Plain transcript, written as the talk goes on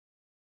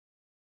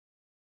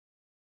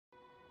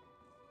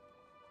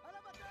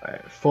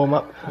Right, form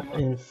up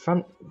in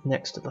front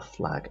next to the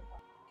flag.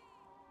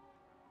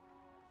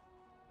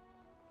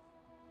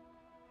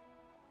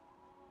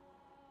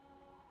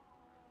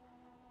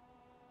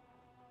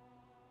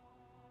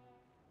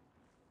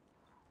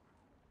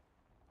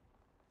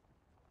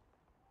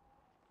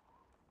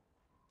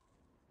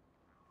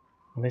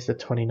 And there's the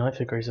 29th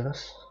degrees of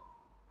us.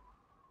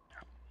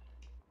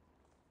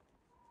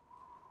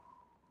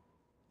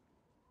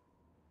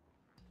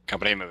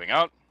 Company moving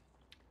out.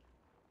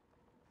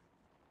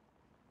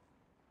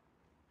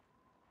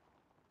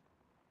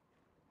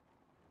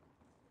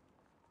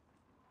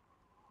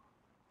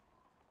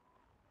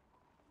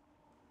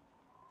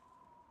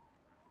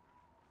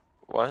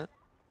 What?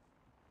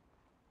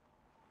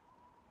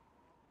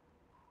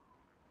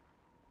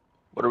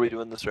 What are we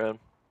doing this round?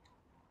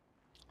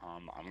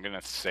 I'm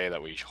gonna say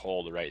that we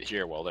hold right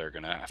here while they're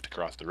gonna have to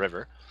cross the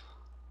river.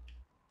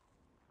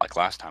 Like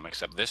last time,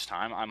 except this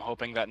time, I'm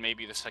hoping that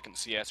maybe the second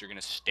CS are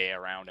gonna stay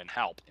around and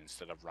help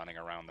instead of running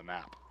around the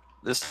map.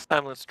 This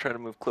time let's try to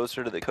move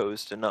closer to the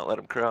coast and not let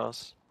them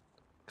cross.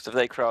 Because if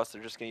they cross,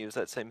 they're just going to use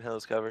that same hill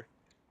as cover.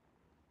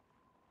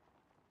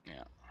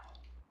 Yeah.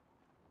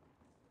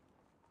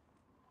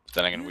 But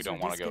then again, we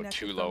don't want to go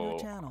too low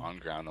on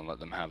ground and let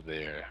them have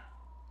their...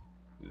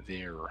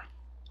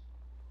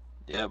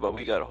 Yeah, but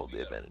we gotta hold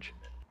the advantage.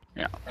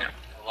 Yeah.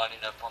 Lining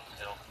up on the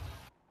hill.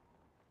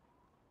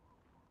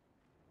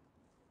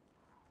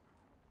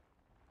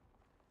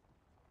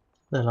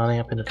 They're lining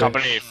up in the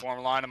Company, bush.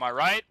 form line, am I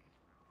right?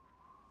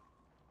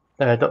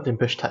 They're adopting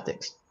bush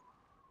tactics.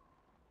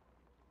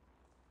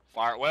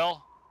 Fire at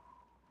will.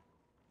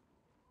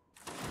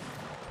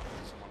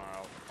 Someone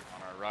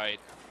on our right.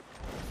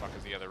 Where the fuck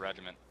is the other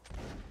regiment?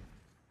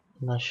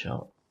 Nice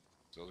shot.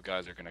 Those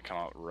guys are gonna come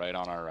out right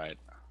on our right.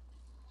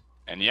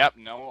 And yep,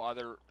 the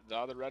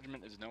other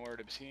regiment is nowhere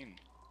to be seen.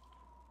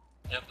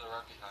 Yep, they're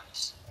right behind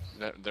us.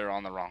 They're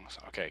on the wrong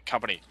side. Okay,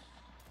 company.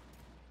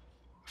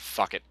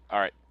 Fuck it.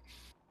 Alright.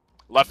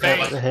 Left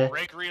face,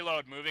 break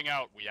reload, moving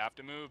out. We have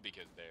to move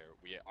because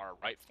our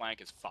right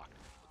flank is fucked.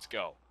 Let's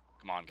go.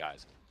 Come on,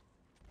 guys.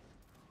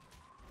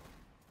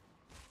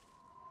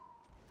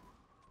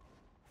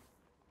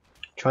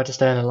 Try to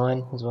stay in a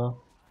line as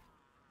well.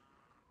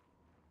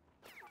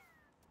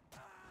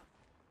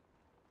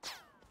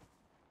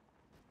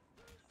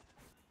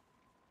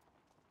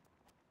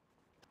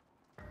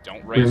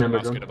 Don't raise your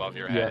musket above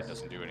your head, it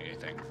doesn't do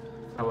anything.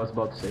 I was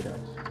about to say that.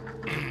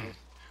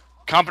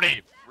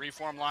 Company,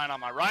 reform line on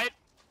my right.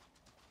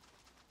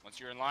 Once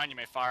you're in line, you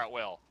may fire at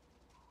will.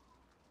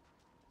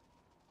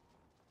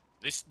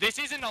 This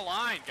isn't a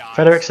line, guys.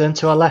 Frederickson,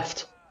 to our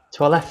left.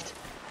 To our left.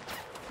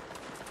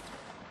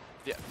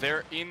 Yeah,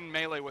 they're in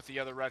melee with the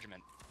other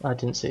regiment. I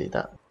didn't see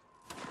that.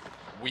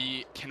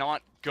 We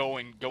cannot go.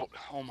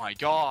 Oh my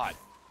god.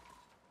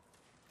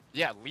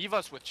 Yeah, leave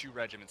us with two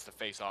regiments to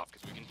face off,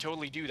 because we can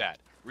totally do that.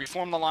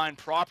 Reform the line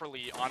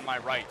properly on my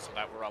right, so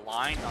that we're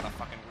aligned on a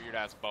fucking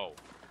weird-ass bow.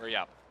 Hurry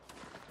up.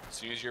 As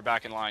soon as you're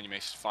back in line, you may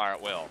fire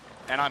at will.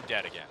 And I'm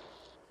dead again.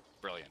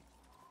 Brilliant.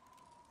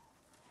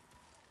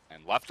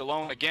 And left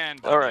alone again.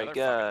 Alright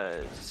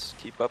guys,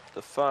 keep up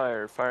the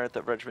fire. Fire at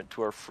that regiment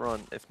to our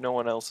front. If no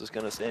one else is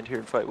going to stand here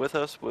and fight with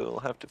us, we'll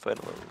have to fight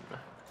alone.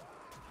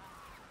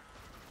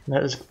 No,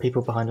 there's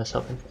people behind us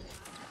helping.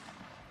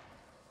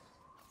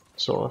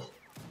 Sort of.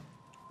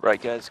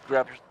 Right guys,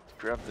 grab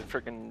the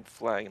frickin'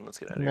 flag and let's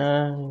get out of here.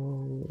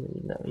 No,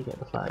 you get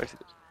the flag.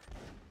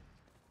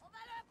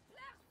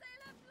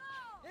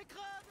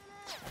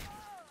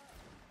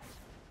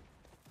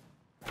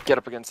 Get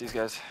up against these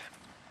guys.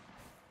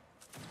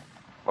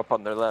 Up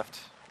on their left.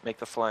 Make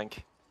the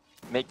flank.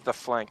 Make the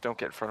flank. Don't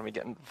get in front of me.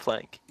 Get in the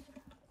flank.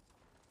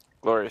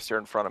 Glorious, you're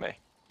in front of me.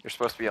 You're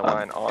supposed to be a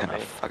line on me.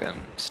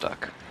 Fucking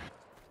stuck.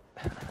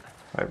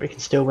 Right, we can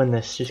still win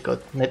this. Just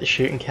got to make the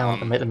shooting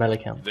count and make the melee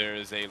count. There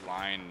is a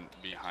line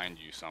behind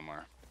you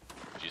somewhere.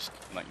 Just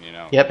letting you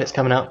know. Yep, it's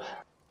coming up.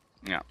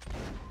 Yeah.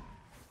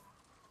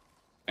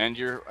 And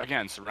you're,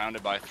 again,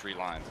 surrounded by three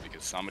lines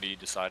because somebody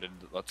decided,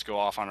 let's go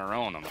off on our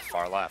own on the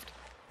far left.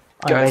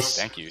 Guys,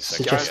 thank you.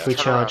 Suggest we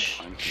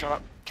charge. Shut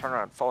up. Turn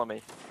around. Follow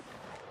me.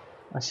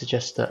 I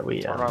suggest that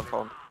we Turn around,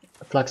 follow me.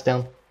 flags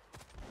down.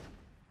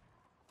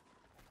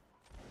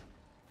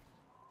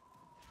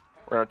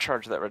 We're gonna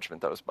charge that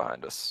regiment that was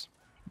behind us.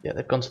 Yeah,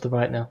 they've gone to the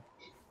right now.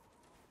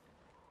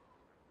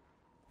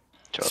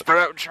 Spread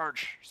out and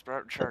charge. Spread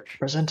out and charge.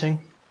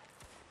 Presenting.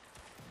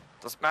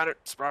 Doesn't matter.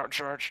 Spread out and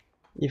charge.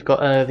 You've got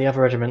the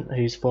other regiment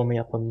who's forming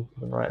up on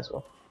the right as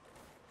well.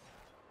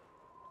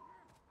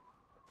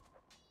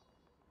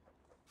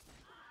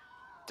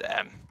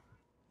 Damn.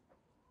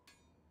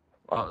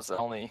 Well, it's the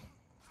only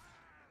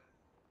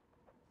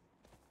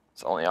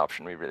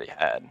option we really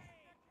had.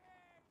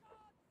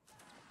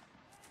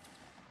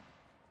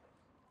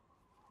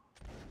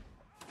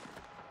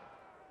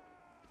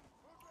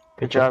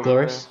 Good job,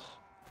 Glorious.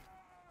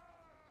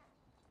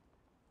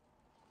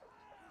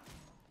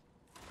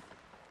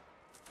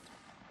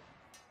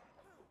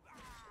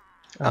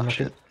 Oh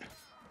shit.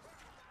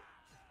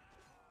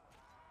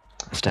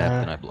 Stabbed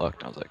and I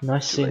blocked. I was like,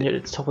 nice seeing you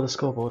at the top of the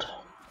scoreboard.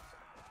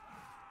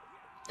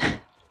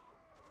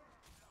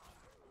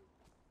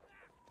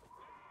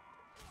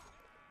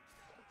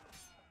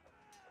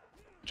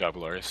 Good job,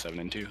 Glorious. 7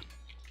 and 2.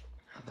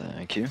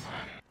 Thank you.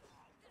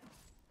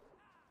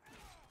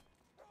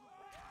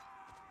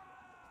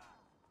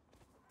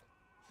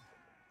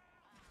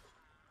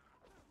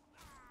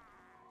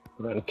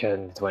 I'm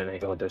kidding, 20,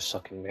 God, they're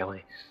sucking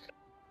melee.